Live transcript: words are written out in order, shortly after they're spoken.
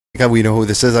we know who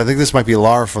this is. I think this might be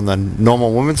Laura from the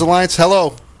NORML Women's Alliance.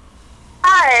 Hello.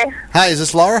 Hi. Hi, is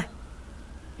this Laura?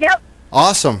 Yep.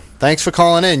 Awesome. Thanks for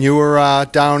calling in. You were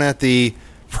down at the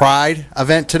Pride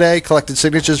event today, collected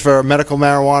signatures for medical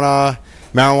marijuana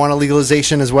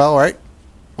legalization as well, right?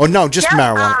 Oh, no, just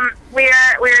marijuana. We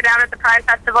are down at the Pride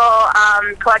Festival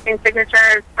collecting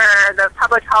signatures for the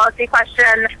public policy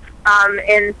question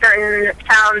in certain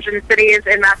towns and cities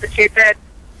in Massachusetts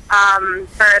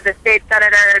for the state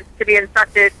senators to be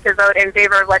instructed to vote in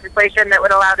favor of legislation that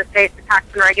would allow the state to tax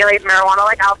and regulate marijuana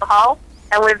like alcohol.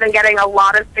 And we've been getting a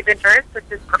lot of signatures, which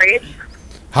is great.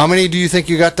 How many do you think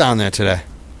you got down there today?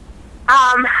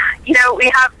 We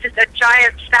have just a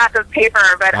giant stack of paper,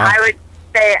 but I would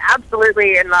say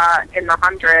absolutely in the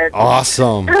hundreds.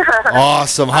 Awesome.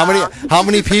 Awesome. How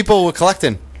many people were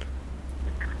collecting?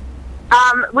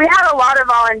 We had a lot of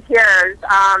volunteers,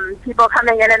 people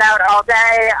coming in and out all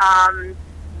day.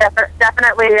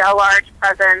 Definitely a large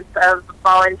presence of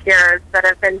volunteers that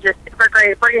have been just super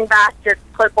great, bringing back just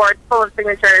clipboards full of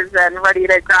signatures and ready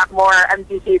to grab more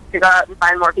empty sheets to go out and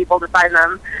find more people to sign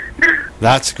them.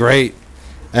 That's great.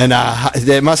 And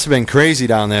it must have been crazy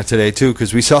down there today, too,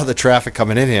 because we saw the traffic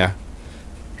coming in here.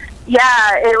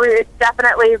 Yeah, it was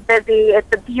definitely busy. It's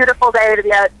a beautiful day to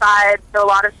be outside, so a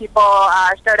lot of people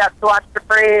showed up to watch the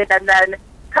parade and then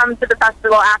come to the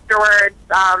festival afterwards.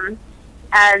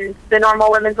 And the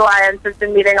NORML Women's Alliance has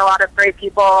been meeting a lot of great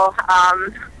people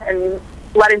and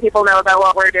letting people know about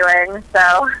what we're doing.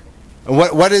 So,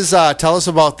 what is? Tell us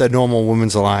about the NORML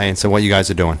Women's Alliance and what you guys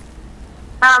are doing.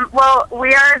 Well,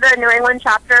 we are the New England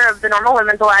chapter of the NORML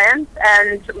Women's Alliance,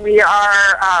 and we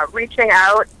are reaching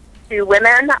out to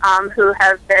women who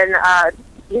have been,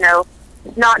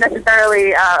 not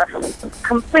necessarily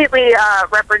completely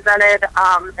represented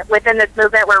within this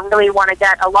movement. We really want to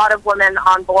get a lot of women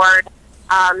on board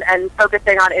and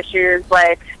focusing on issues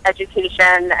like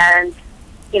education and,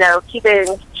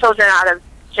 keeping children out of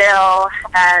jail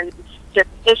and just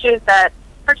issues that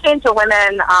pertain to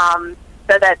women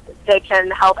so that they can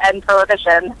help end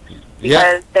prohibition.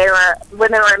 Because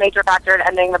women were a major factor in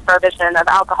ending the prohibition of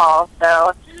alcohol.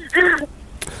 So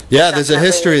yeah, there's a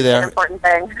history there. An important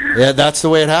thing. Yeah, that's the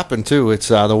way it happened too. It's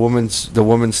the women's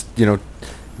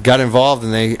got involved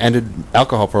and they ended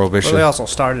alcohol prohibition. Well, they also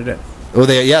started it. Oh,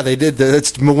 they did.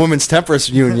 It's Women's Temperance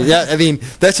Union. Yeah, I mean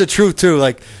that's the truth too.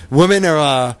 Like women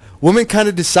kind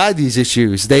of decide these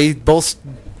issues. They both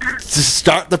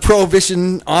start the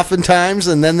prohibition oftentimes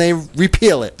and then they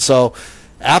repeal it. So.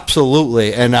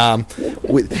 Absolutely, and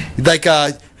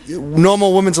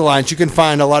NORML Women's Alliance, you can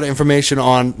find a lot of information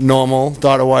on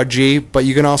norml.org, but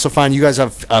you can also find, you guys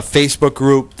have a Facebook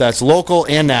group that's local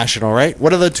and national, right?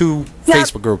 What are the two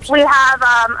Facebook groups? We have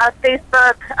a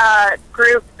Facebook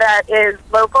group that is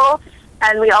local,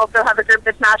 and we also have a group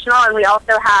that's national, and we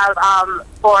also have,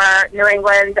 for New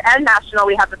England and national,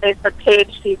 we have a Facebook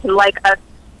page, so you can like us.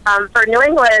 For New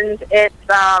England, it's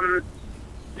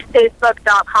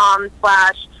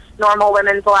Facebook.com/NORML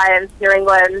Women's Alliance New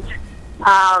England.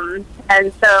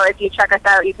 And so if you check us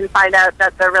out, you can find out.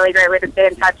 That's a really great way to stay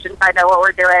in touch and find out what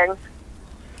we're doing.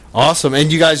 Awesome.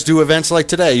 And you guys do events like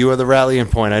today. You are the rallying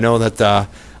point. I know that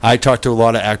I talked to a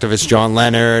lot of activists, John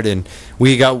Leonard, and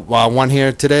we got one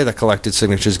here today that collected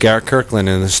signatures, Garrett Kirkland,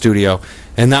 in the studio.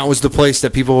 And that was the place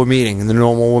that people were meeting. And the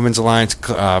NORML Women's Alliance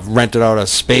rented out a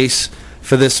space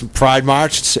for this Pride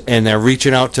March, and they're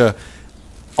reaching out to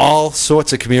all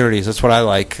sorts of communities. That's what I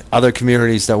like. Other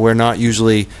communities that we're not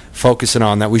usually focusing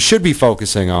on, that we should be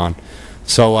focusing on.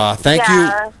 So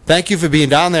thank you for being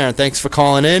down there, and thanks for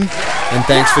calling in, and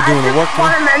thanks for doing the work. I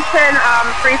want to mention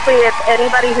briefly, if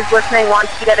anybody who's listening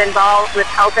wants to get involved with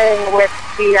helping with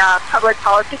the public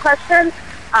policy question,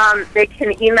 they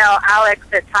can email Alex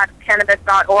at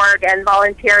taxcannabis.org and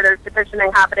volunteer. There's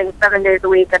petitioning happening 7 days a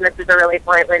week, and this is a really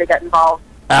great way to get involved.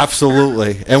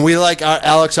 Absolutely. And we like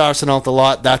Alex Arsenault a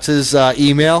lot. That's his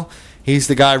email. He's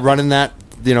the guy running that,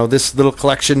 this little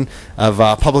collection of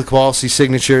public policy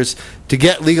signatures to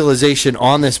get legalization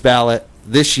on this ballot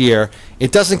this year.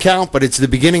 It doesn't count, but it's the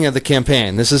beginning of the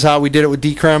campaign. This is how we did it with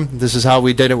DCREM. This is how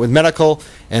we did it with medical.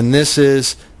 And this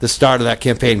is the start of that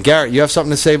campaign. Garrett, you have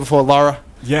something to say before Laura?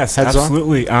 Yes,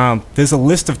 absolutely. There's a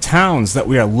list of towns that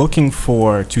we are looking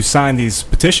for to sign these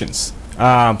petitions.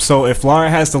 So if Laura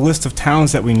has the list of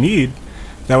towns that we need,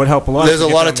 that would help a lot. There's a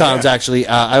lot of towns, actually.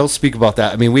 I will speak about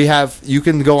that. I mean, you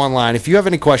can go online. If you have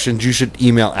any questions, you should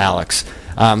email Alex.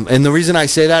 And the reason I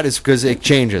say that is because it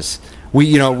changes.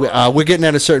 We're getting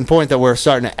at a certain point that we're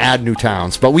starting to add new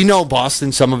towns. But we know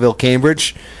Boston, Somerville,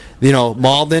 Cambridge,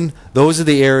 Malden, those are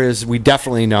the areas we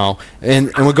definitely know.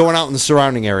 And we're going out in the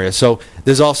surrounding areas. So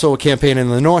there's also a campaign in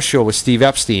the North Shore with Steve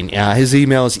Epstein. His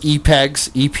email is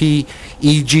epegs,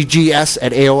 E-P-E-G-G-S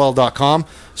at AOL.com.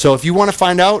 So if you want to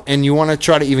find out and you want to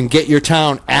try to even get your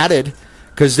town added,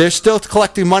 because they're still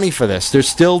collecting money for this. They're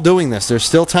still doing this. There's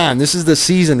still time. This is the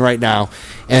season right now.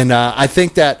 And I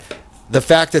think that the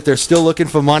fact that they're still looking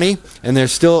for money and they're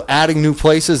still adding new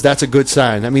places, that's a good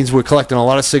sign. That means we're collecting a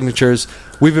lot of signatures.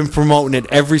 We've been promoting it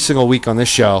every single week on this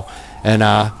show. And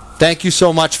thank you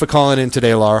so much for calling in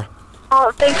today, Laura.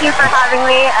 Oh, thank you for having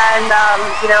me. And,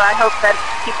 I hope that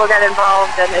people get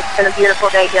involved. And it's been a beautiful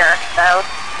day here. So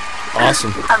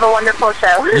awesome. Have a wonderful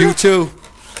show. You too.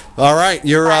 All right,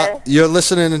 you're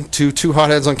listening to Two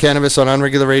Hotheads on Cannabis on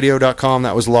unregularradio.com.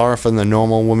 That was Laura from the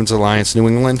NORML Women's Alliance New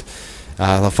England.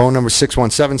 The phone number is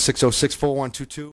 617-606-4122.